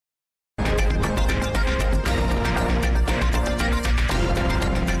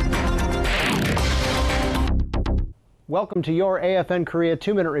Welcome to your AFN Korea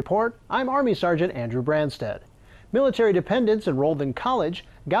 2-Minute Report. I'm Army Sergeant Andrew Branstead. Military dependents enrolled in college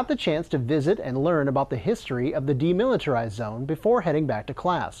got the chance to visit and learn about the history of the demilitarized zone before heading back to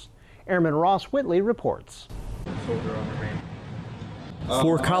class. Airman Ross Whitley reports.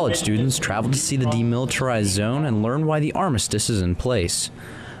 4 college students traveled to see the demilitarized zone and learn why the armistice is in place.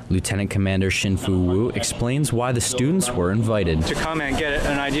 Lieutenant Commander Shin-Fu Wu explains why the students were invited. To come and get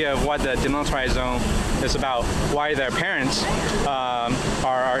an idea of what the demilitarized zone is about, why their parents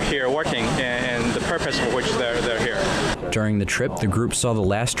are here working, and the purpose for which they're here. During the trip, the group saw the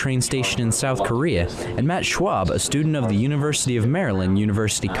last train station in South Korea, and Matt Schwab, a student of the University of Maryland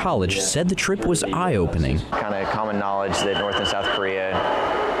University College, said the trip was eye-opening. Kind of common knowledge that North and South Korea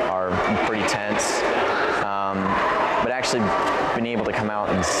are pretty tense, but actually being able to come out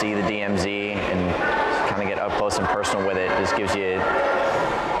and see the DMZ and kind of get up close and personal with it just gives you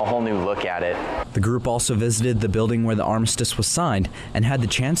a whole new look at it. The group also visited the building where the armistice was signed and had the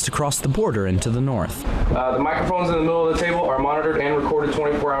chance to cross the border into the north. The microphones in the middle of the table are monitored and recorded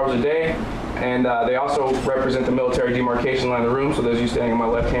 24 hours a day, and they also represent the military demarcation line of the room, so those of you standing on my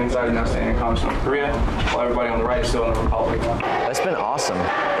left-hand side are now standing in Communist North Korea, while everybody on the right is still in the Republic. It's been awesome.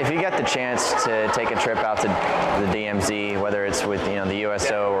 If you get the chance to take a trip out to the DMZ, whether it's with the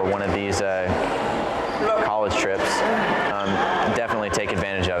USO or one of these college trips, definitely take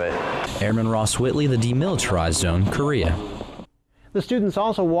advantage of it. Airman Ross Whitley, the demilitarized zone, Korea. The students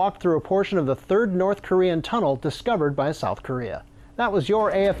also walked through a portion of the 3rd North Korean tunnel discovered by South Korea. That was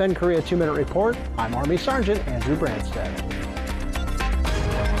your AFN Korea 2-Minute Report. I'm Army Sergeant Andrew Branstead.